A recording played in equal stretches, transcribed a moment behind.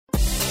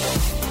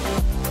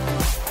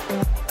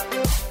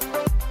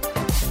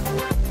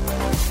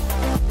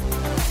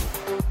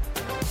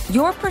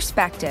Your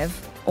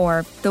perspective,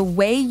 or the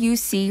way you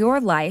see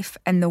your life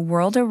and the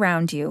world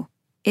around you,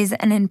 is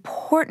an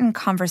important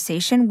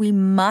conversation we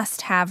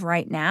must have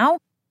right now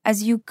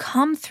as you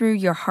come through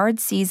your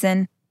hard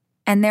season,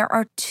 and there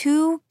are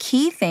two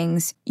key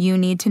things you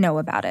need to know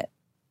about it.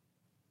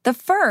 The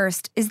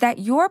first is that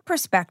your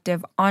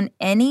perspective on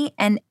any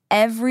and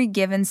every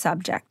given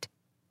subject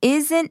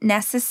isn't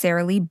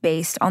necessarily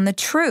based on the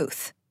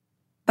truth,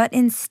 but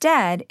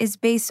instead is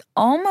based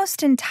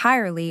almost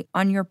entirely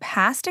on your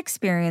past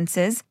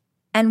experiences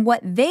and what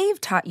they've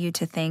taught you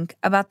to think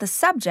about the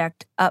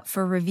subject up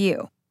for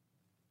review.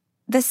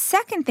 The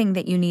second thing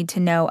that you need to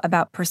know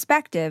about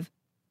perspective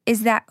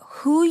is that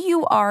who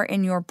you are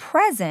in your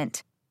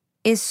present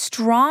is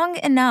strong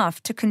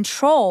enough to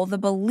control the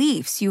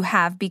beliefs you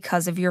have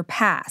because of your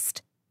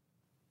past.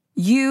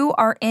 You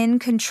are in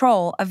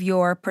control of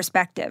your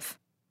perspective.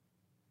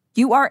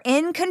 You are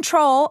in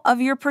control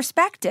of your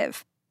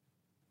perspective.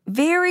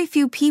 Very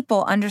few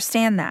people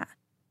understand that.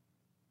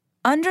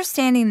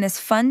 Understanding this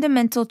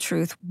fundamental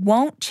truth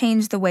won't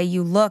change the way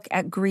you look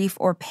at grief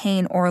or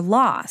pain or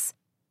loss,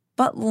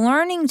 but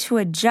learning to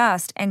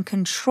adjust and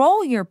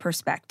control your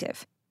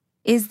perspective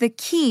is the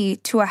key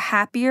to a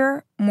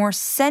happier, more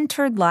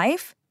centered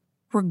life,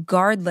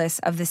 regardless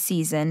of the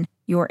season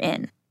you're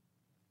in.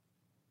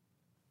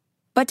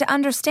 But to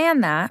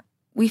understand that,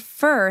 we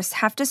first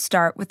have to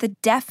start with the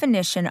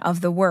definition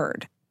of the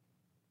word.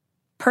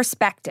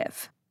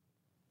 Perspective.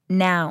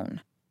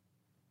 Noun.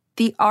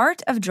 The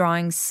art of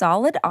drawing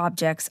solid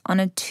objects on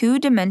a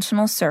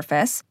two-dimensional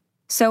surface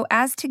so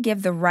as to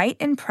give the right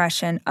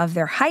impression of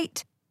their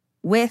height,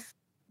 width,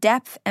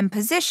 depth, and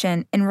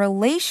position in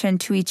relation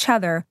to each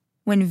other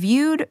when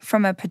viewed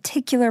from a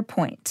particular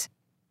point.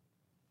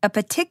 A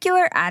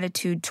particular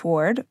attitude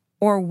toward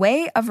or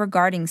way of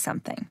regarding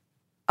something.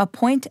 A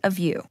point of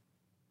view.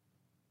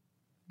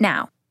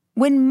 Now,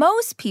 when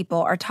most people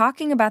are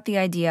talking about the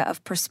idea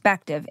of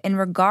perspective in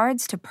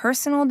regards to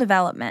personal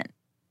development,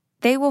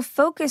 they will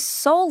focus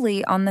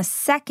solely on the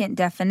second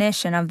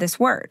definition of this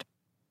word.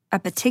 A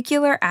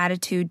particular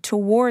attitude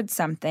toward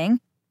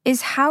something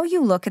is how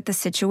you look at the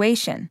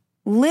situation,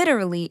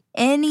 literally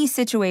any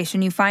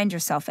situation you find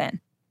yourself in.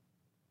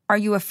 Are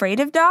you afraid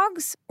of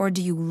dogs or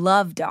do you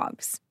love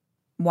dogs?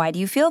 Why do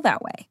you feel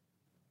that way?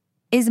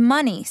 Is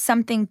money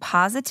something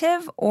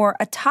positive or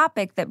a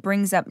topic that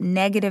brings up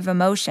negative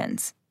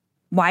emotions?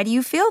 Why do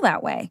you feel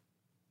that way?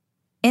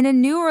 In a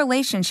new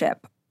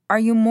relationship, are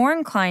you more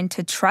inclined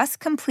to trust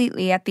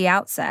completely at the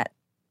outset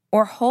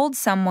or hold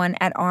someone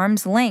at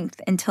arm's length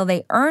until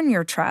they earn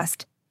your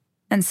trust?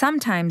 And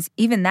sometimes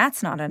even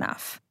that's not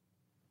enough.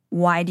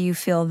 Why do you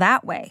feel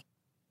that way?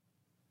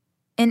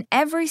 In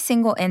every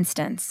single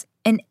instance,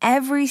 in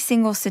every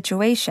single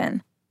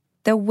situation,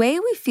 the way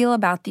we feel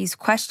about these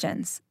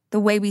questions, the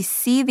way we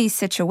see these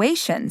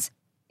situations,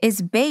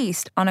 is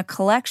based on a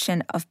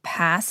collection of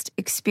past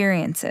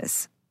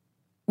experiences.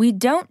 We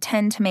don't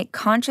tend to make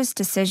conscious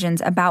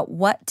decisions about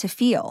what to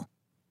feel.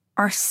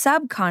 Our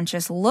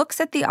subconscious looks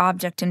at the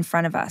object in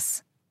front of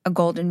us, a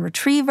golden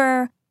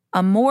retriever,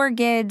 a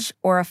mortgage,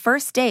 or a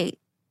first date,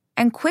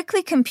 and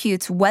quickly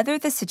computes whether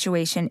the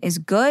situation is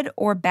good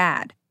or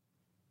bad.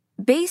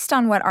 Based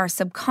on what our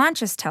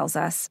subconscious tells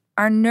us,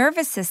 our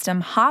nervous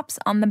system hops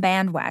on the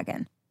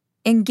bandwagon,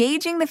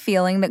 engaging the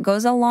feeling that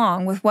goes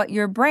along with what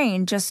your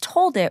brain just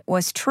told it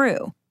was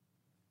true.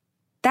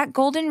 That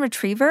golden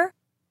retriever,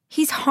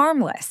 he's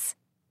harmless.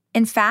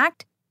 In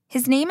fact,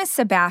 his name is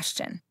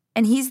Sebastian,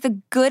 and he's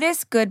the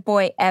goodest good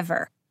boy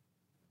ever.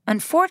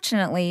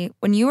 Unfortunately,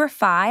 when you were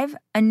 5,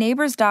 a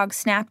neighbor's dog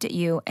snapped at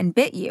you and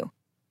bit you.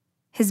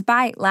 His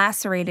bite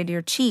lacerated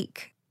your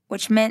cheek,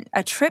 which meant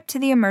a trip to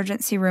the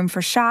emergency room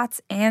for shots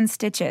and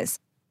stitches,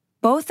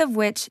 both of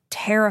which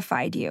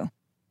terrified you.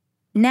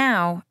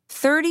 Now,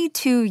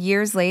 32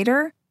 years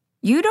later,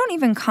 you don't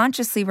even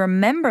consciously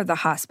remember the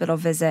hospital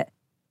visit,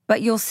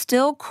 but you'll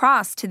still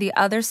cross to the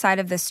other side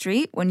of the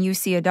street when you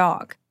see a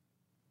dog.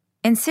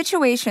 In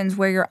situations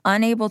where you're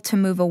unable to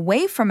move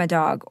away from a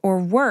dog, or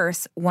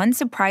worse, one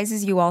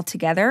surprises you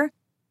altogether,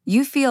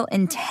 you feel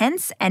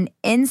intense and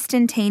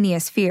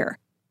instantaneous fear.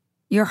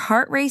 Your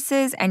heart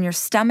races and your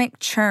stomach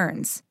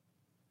churns.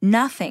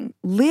 Nothing,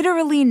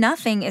 literally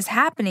nothing, is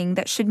happening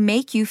that should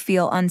make you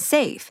feel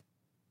unsafe.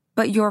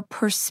 But your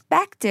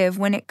perspective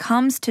when it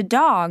comes to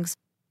dogs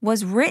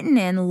was written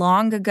in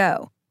long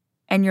ago,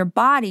 and your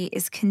body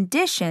is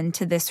conditioned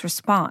to this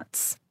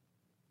response.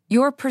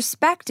 Your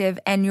perspective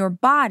and your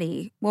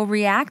body will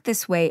react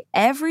this way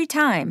every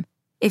time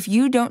if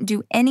you don't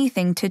do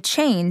anything to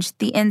change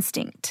the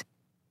instinct.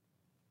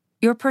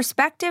 Your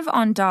perspective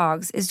on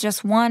dogs is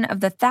just one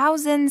of the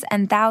thousands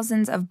and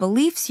thousands of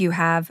beliefs you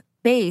have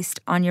based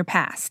on your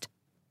past.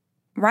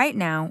 Right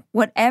now,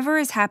 whatever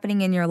is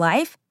happening in your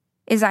life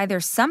is either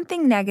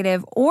something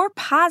negative or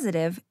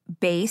positive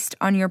based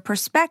on your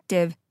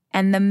perspective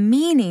and the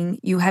meaning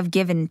you have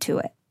given to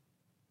it.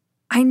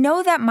 I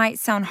know that might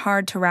sound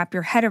hard to wrap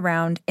your head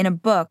around in a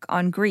book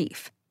on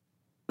grief,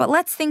 but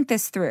let's think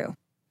this through.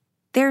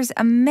 There's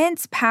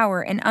immense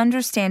power in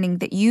understanding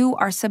that you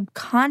are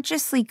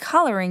subconsciously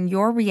coloring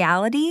your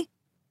reality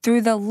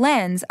through the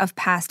lens of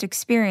past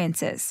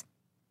experiences.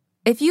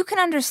 If you can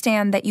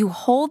understand that you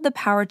hold the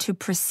power to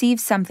perceive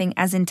something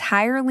as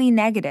entirely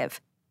negative,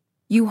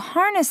 you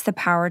harness the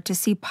power to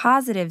see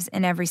positives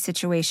in every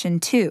situation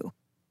too.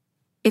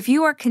 If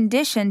you are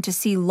conditioned to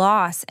see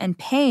loss and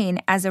pain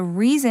as a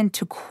reason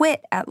to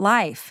quit at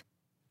life,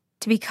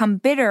 to become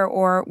bitter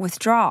or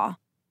withdraw,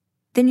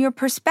 then your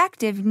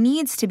perspective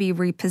needs to be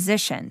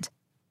repositioned.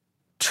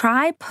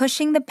 Try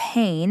pushing the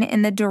pain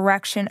in the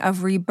direction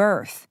of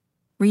rebirth,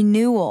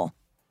 renewal,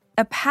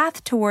 a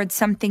path towards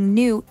something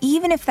new,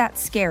 even if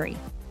that's scary.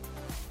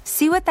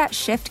 See what that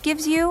shift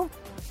gives you?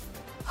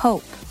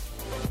 Hope.